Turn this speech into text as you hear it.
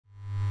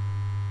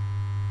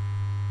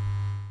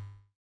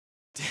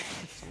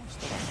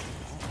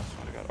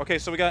Okay,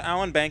 so we got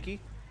Alan Bankai.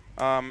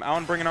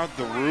 Alan bringing out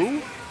the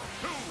Rue.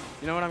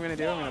 You know what I'm going to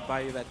do? I'm going to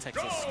buy you that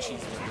Texas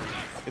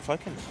cheeseburger. If I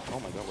can... Oh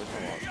my god, where's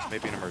my wallet?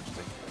 Maybe an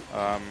emergency.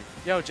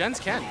 Yo, Jen's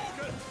Ken.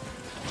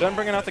 Jen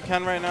bringing out the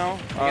Ken right now.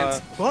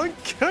 Against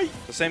Bankai.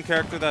 The same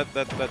character that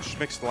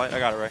schmicks the light. I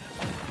got it right.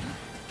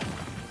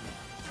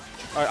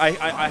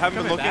 I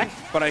haven't been looking, back?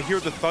 but I hear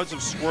the thuds of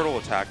Squirtle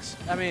attacks.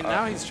 I mean,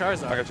 now he's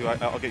Charizard. I got you.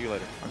 I'll get you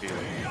later. I'll get you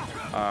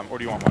later. Or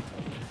do you want one?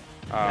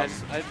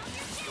 I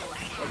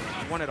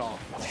want it all.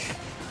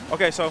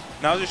 Okay, so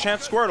now's your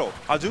chance, Squirtle.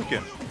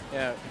 Hadouken.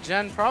 Yeah,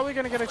 Jen probably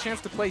going to get a chance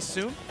to play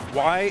soon.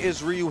 Why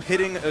is Ryu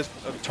hitting a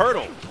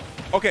turtle?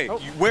 Okay,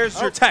 where's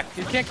your tech?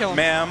 You can't kill him.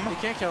 Ma'am. You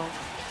can't kill him.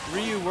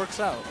 Ryu works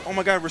out. Oh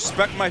my god,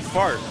 respect my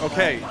fart.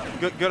 Okay,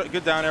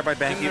 good down there by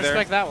Bankai there.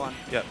 Respect that one.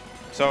 Yep.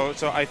 So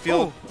I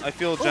feel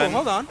Jen.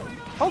 Hold on.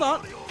 Hold on.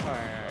 All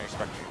right.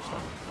 Respect me.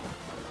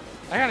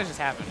 That kind of just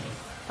happened.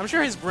 I'm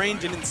sure his brain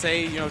didn't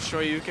say, you know,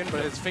 Shoryuken,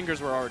 but his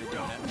fingers were already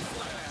doing it.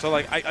 So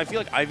like I feel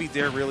like Ivy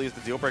Dare really is the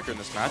deal breaker in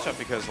this matchup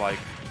because like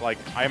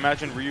I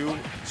imagine Ryu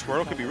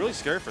Squirtle could be really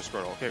scary for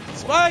Squirtle. Okay.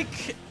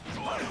 Spike!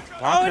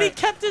 Oh, and he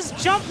kept his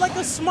jump like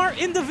a smart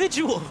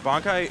individual.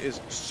 Bankai is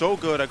so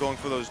good at going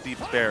for those deep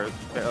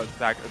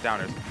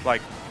downers.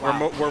 Like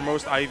where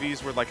most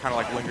Ivies would like kind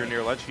of like linger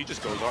near ledge, he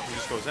just goes up. He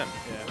just goes in.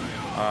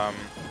 Yeah.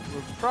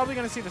 We're probably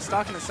gonna see the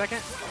stock in a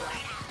second.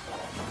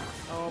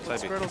 Oh, but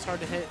Squirtle's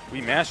hard to hit.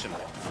 We mashing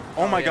it.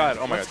 Oh my god.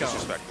 Oh my god. Go.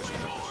 Disrespect.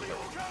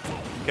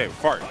 Okay,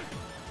 fart.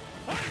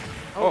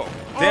 Oh,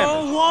 damn.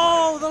 Oh,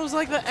 whoa! That was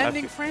like the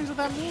ending frames of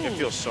that move. It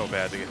feels so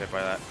bad to get hit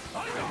by that.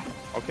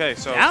 Okay,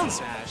 so down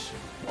smash.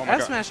 Oh my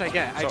god. Smash I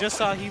get. So I just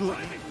saw he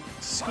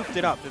scooped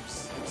it up.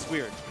 It's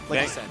weird.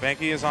 Like you said.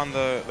 Bankai is on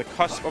the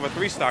cusp of a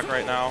 3-stock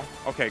right now.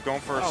 Okay, going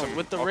for some.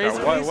 With the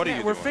razor. What are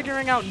you We're doing?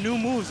 figuring out new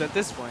moves at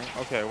this point.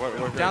 Okay,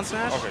 what down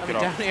smash? Okay, I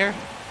mean, down air.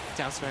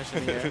 Down smash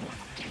in the air.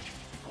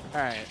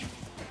 All right.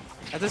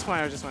 At this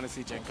point, I just want to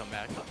see Jen come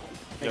back.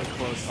 Make it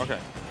close. Okay.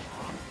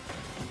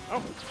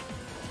 Oh.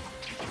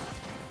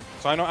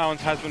 So I know Alan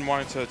has been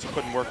wanting to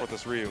put in work with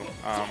this Ryu.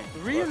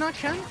 Ryu, not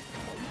Ken?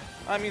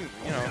 I mean,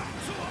 you know.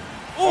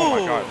 Oh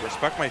my god,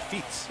 respect my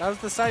feet. That was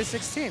the size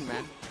 16,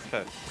 man.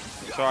 Okay.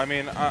 So I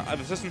mean,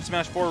 this isn't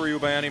Smash 4 Ryu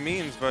by any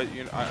means, but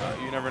you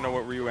never know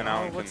what Ryu and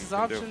Alan can do. What's his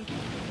option?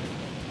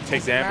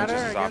 Take damage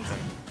is his option.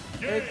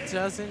 It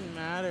doesn't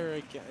matter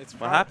again.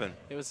 What happened?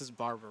 It was his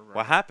barber. Right?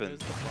 What happened? It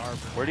was the barber.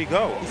 Where'd he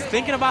go? He's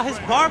thinking about his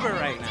barber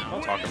right now.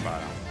 Don't talk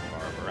about Alan's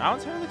barber.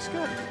 Alan's hair looks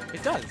good.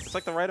 It does. It's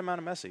like the right amount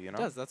of messy, you know?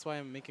 It does. That's why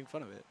I'm making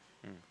fun of it.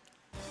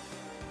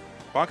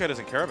 Bankai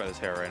doesn't care about his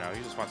hair right now.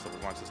 He just wants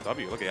his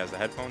W. Look, he has the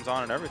headphones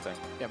on and everything.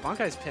 Yeah,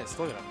 Bankai's pissed.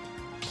 Look at him.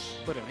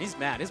 Look at him. He's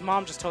mad. His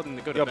mom just told him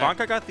to go to bed.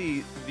 Bankai got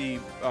the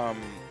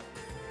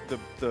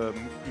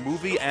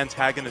movie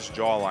antagonist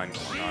jawline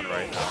going on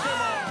right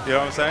now. You know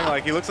what I'm saying?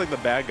 Like he looks like the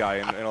bad guy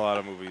in a lot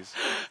of movies.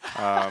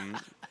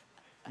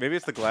 Maybe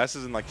it's the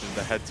glasses and like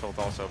the head tilt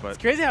also, but it's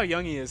crazy how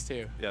young he is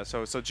too. Yeah.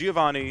 So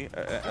Giovanni,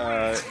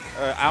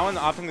 Alan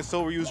opting to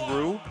still reuse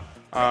Rue.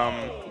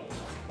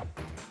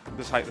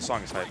 The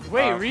song is hype.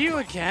 Wait, Ryu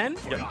again?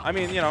 Yeah. I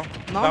mean, you know,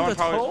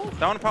 that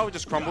one probably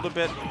just crumbled a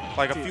bit.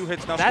 Like a few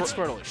hits now. That's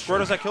Squirtle.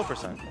 Squirtle's at kill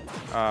percent.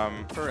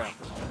 For real.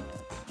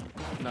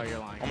 No, you're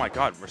lying. Oh my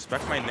god,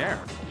 respect my nair.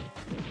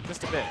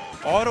 Just a bit.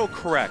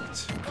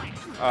 Autocorrect.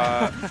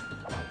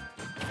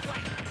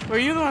 Were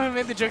you the one who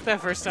made the joke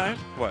that first time?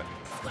 What?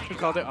 Who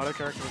called it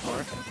autocorrect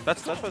before?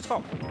 That's what it's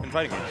called.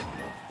 Inviting you.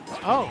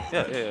 Oh.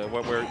 Yeah.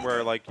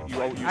 Where like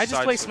you I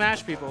just play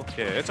Smash people.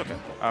 Yeah, it's okay.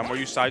 Where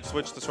you side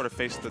switch to sort of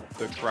face the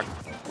correct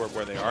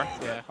where they are.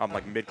 Yeah.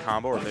 Like mid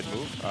combo or mid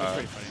move. That's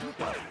pretty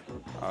funny.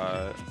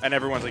 And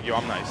everyone's like, yo,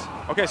 I'm nice.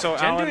 Okay, so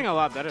Jen doing a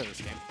lot better this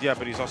game. Yeah,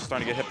 but he's also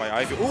starting to get hit by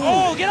Ivy. Ooh.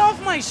 Oh, get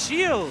off my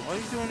shield! Why are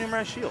you doing near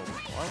my shield?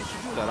 Why would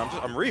you do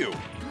that? I'm Ryu.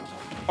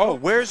 Oh,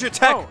 where's your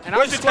tech? Oh, and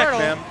where's I'm your Squirtle,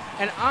 tech, ma'am?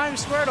 And I'm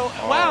Squirtle.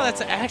 Oh. Wow,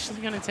 that's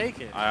actually gonna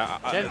take it.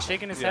 Jen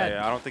shaking his head.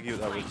 Yeah, I don't think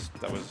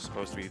that was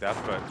supposed to be that,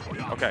 but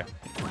okay.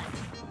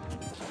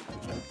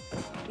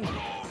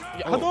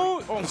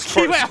 Oh,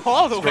 he went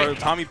all the way.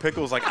 Tommy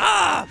Pickle's like,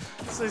 ah!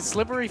 It's like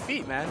slippery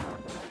feet, man.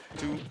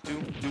 Do.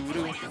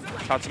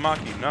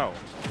 Tatsumaki, no.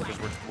 Because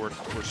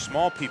we're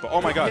small people.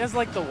 Oh my god. He has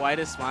like the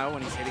widest smile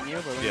when he's hitting you,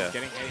 but when he's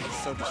getting hit,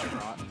 he's so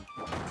distraught.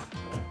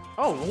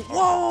 Oh,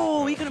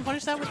 whoa! He couldn't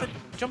punish that with the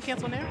jump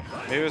cancel in there?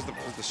 Maybe it was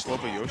the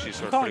slope of Yoshi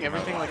sort of. Calling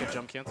everything like a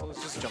jump cancel.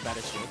 It's just jump at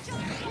his shield.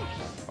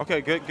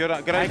 Okay, good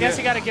idea. I guess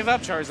you gotta give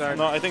up Charizard.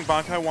 No, I think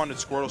Bankai wanted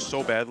Squirtle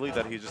so badly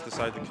that he just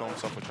decided to kill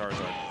himself with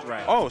Charizard.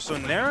 Right. Oh, so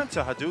Nair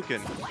into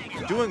Hadouken,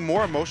 doing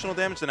more emotional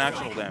damage than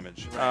actual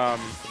damage.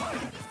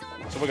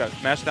 So we got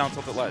mash down,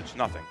 tilted ledge,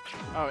 nothing.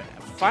 Oh,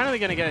 finally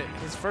gonna get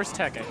his first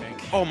tech, I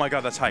think. Oh my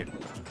god, that's hype.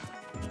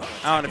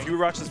 Alan, if you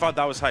watch this VOD,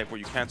 that was hype, where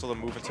you cancel the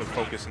move into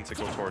focus and to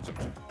go towards him.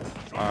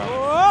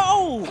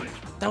 Whoa!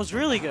 That was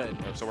really good.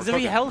 So if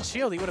he held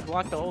shield, he would have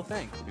blocked the whole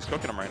thing. He's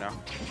cooking him right now.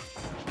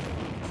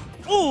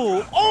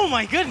 Ooh! Oh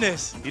my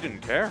goodness! He didn't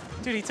care.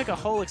 Dude, he took a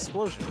whole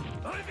explosion.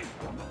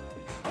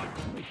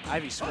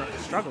 Ivy's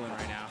struggling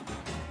right now.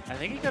 I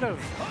think he could have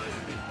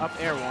up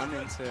air one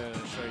into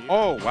show you.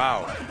 Oh,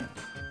 wow.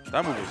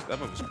 That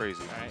move was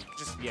crazy. All right,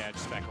 just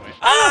back away.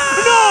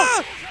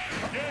 Ah!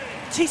 No!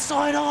 He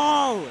saw it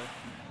all.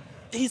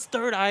 His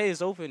third eye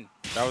is open.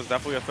 That was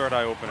definitely a third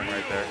eye opening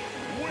right there.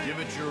 Give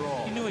it your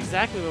all. He knew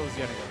exactly what was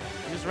gonna go.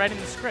 He was writing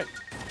the script.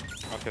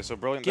 Okay, so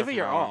Brilliant. Give it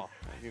your all.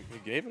 He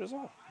gave it his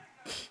all.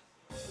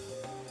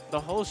 The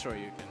whole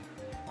Shoryuken.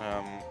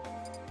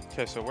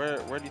 Okay, so where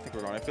do you think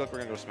we're going? I feel like we're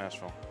gonna go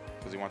Smashville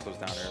because he wants those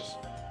down airs.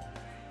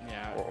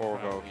 Yeah. Or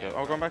go. Yeah.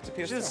 Oh, going back to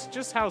PS2.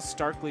 Just how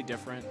starkly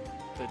different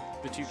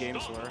the two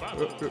games were.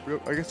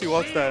 I guess he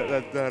wants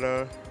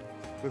the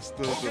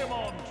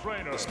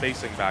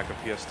spacing back of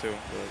PS2,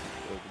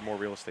 the more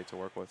real estate to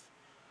work with.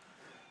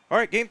 All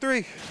right, game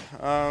 3.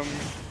 I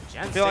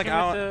feel like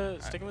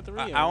sticking with the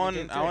Ryu.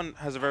 Alan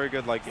has a very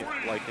good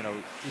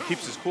he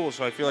keeps his cool.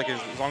 So I feel like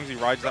as long as he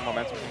rides that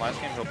momentum from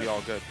last game, he'll be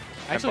all good.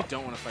 I actually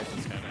don't want to fight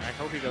this guy. I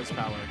hope he goes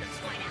power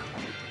against me.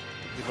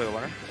 You play the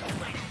winner?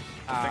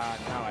 No,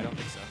 I don't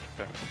think so.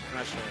 Okay. I'm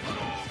not sure.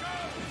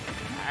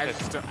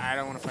 I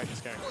don't want to fight this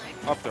guy.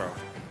 Up throw.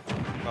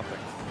 Nothing.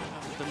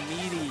 The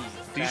meaty.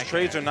 These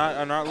trades are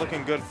not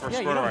looking good for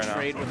Squirtle right now. You don't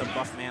trade with a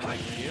buff man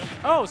like you.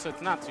 Oh, so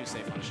it's not too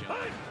safe on shield.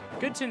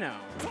 Good to know.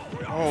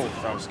 Oh,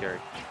 that was scary.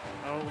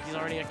 Oh, he's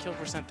already at kill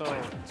percent though,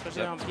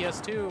 especially on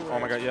PS2. Oh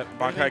my god, yeah.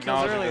 Bankai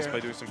acknowledging this by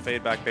doing some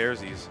fade back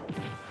bearsies.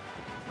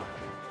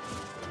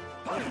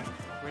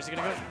 Where's he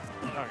gonna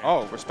go? Okay.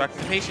 Oh,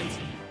 respecting patience.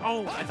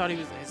 Oh, I thought he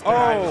was. His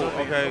eye was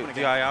okay.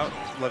 DI out,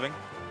 living.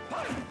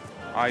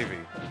 Ivy.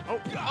 Oh,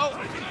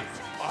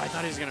 I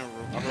thought he was gonna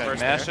reverse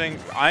mashing.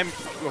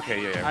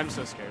 There. Yeah. I'm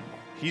so scared.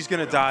 He's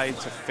gonna die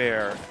to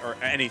fair or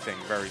anything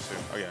very soon.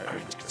 Oh yeah.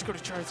 Let's go to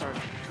Charizard.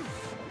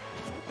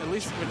 At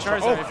least with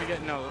Charizard, if you get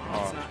it's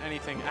not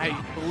anything. I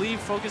believe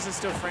focus is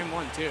still frame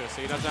 1 too,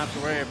 so he doesn't have to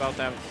worry about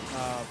that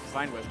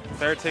Vine Whip.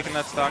 Fair taking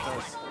that stock.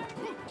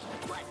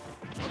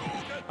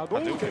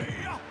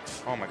 Hadouken.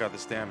 Oh my god,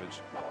 this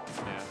damage.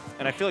 Yeah.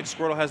 And I feel like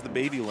Squirtle has the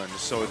baby limbs,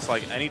 so it's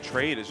like any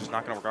trade is just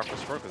not going to work out for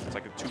Squirtle because it's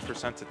like a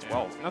 2% to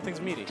 12. Yeah.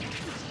 Nothing's meaty.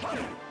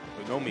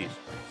 With no meat.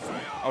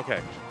 Okay.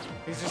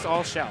 He's just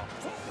all shell.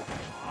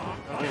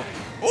 Okay.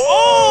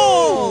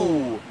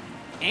 Oh!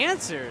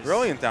 Answers.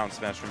 Brilliant down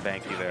smash from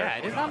Bankai there. Yeah,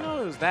 I did not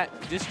know it was that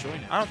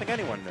disjointed. I don't think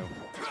anyone knew.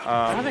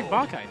 I don't think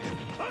Bankai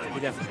knew. He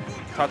definitely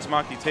did.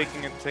 Tatsumaki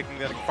taking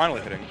that,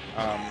 finally hitting.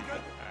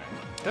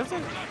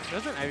 Doesn't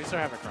Ivysaur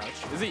have a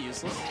crouch? Is it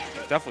useless?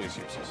 Definitely is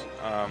useless.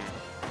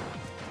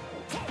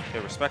 Okay,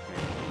 respect me.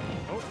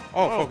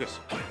 Oh, focus.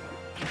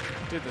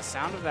 Dude, the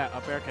sound of that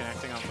up air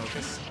connecting on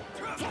focus.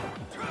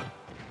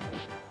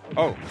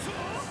 Oh.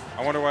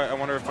 I wonder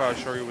if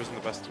Shoryu was the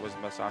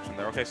best option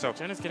there. Okay, so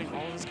Jen is getting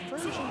all of his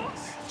conversions.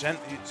 Jen,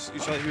 you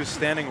saw he was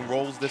standing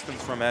rolls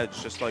distance from edge,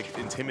 just like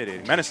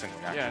intimidating, menacing.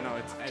 Actually. Yeah, no,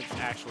 it's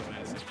actually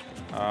menacing.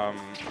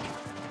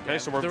 Okay,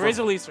 so we're the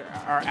Razor Leafs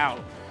are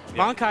out.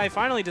 Yeah. Bankai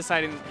finally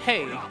deciding,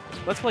 hey,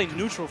 let's play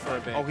neutral for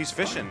a bit. Oh, he's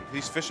fishing.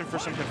 He's fishing for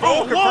some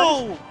control.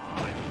 Oh, whoa!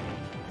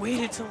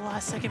 Waited till the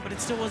last second, but it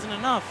still wasn't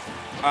enough.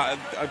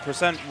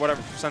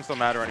 Whatever percents don't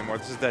matter anymore.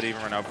 This is dead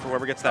even right now.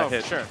 Whoever gets that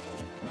hit. Sure.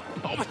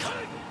 Oh my god.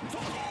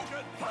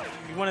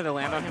 You wanted to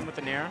land on him with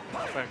the Nair,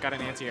 but got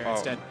an anti-air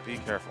instead. Be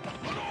careful.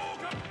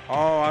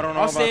 Oh, I don't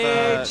know about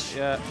that.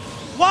 Yeah.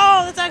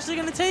 Whoa, that's actually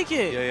going to take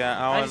it. Yeah.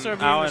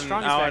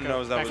 Alan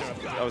knows that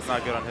was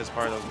not good on his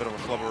part. That was a bit of a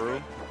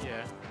flubberoo.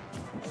 Yeah.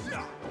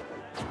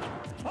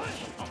 Oh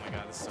my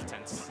god, this is so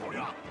tense.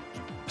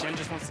 Jen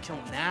just wants to kill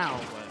him now,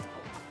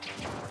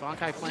 but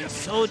Bankai playing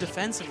so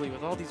defensively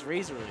with all these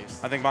Razor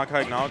Leafs. I think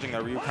Bankai acknowledging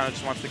that Ryu kind of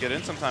just wants to get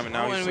in sometime, and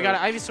now he's we got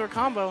an Ivysaur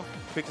combo.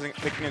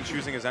 Picking and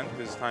choosing his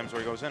times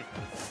where he goes in.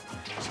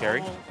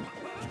 Scary.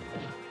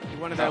 He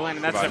wanted that land,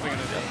 and that's definitely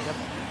going to do it. Yep.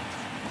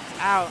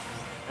 Out.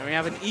 And we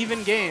have an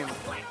even game.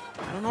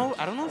 I don't know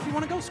if you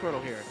want to go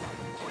Squirtle here.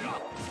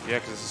 Yeah,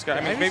 because this guy.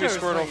 I mean, maybe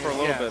Squirtle for a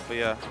little bit, but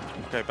yeah.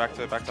 Okay, back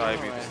to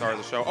Ivy, the star of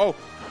the show. Oh,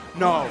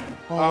 no.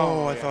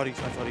 Oh, I thought he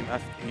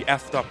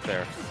effed up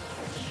there.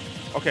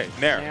 Okay,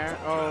 Nair.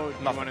 Oh,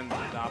 you went in the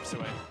opposite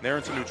way. Nair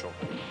into neutral.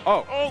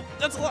 Oh,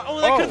 that's a lot. Oh,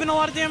 that could have been a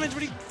lot of damage,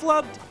 but he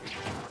flubbed.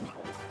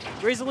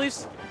 Razor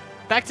Leafs,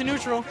 back to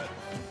neutral.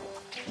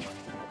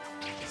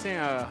 Seeing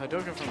a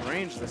Hadouken from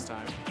range this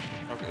time.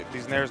 Okay,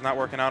 these Nairs not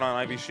working out on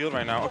Ivy's shield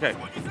right now. Okay,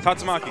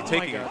 Tatsumaki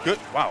taking it. Good.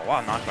 Wow,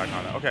 knockback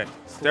on that. Okay,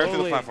 Dare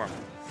through the platform.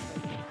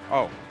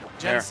 Oh,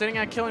 Jen is sitting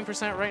at killing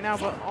percent right now,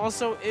 but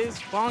also is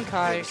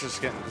Bankai.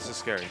 Yeah, this is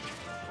scary.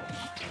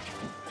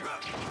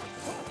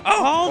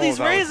 All these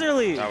Razor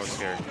Leafs. That was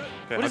scary.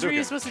 Okay, what is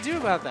Ryu supposed to do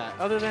about that,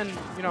 other than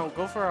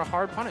go for a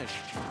hard punish?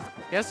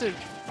 He has to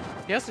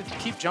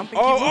keep jumping.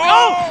 Keep moving.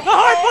 Oh, the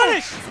hard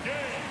punish!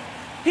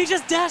 He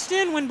just dashed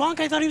in when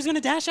Bankai thought he was going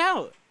to dash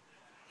out.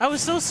 That was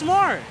so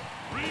smart.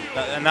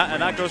 And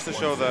that goes to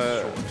show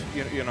the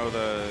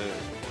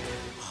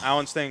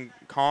Alan staying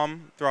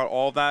calm throughout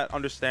all that,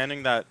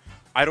 understanding that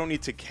I don't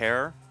need to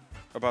care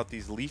about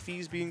these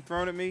leafies being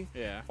thrown at me.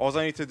 Yeah. All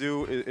I need to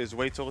do is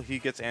wait till he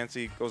gets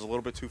antsy, goes a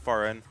little bit too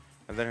far in,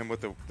 and then him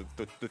with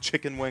the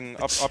chicken wing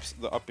up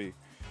the uppy.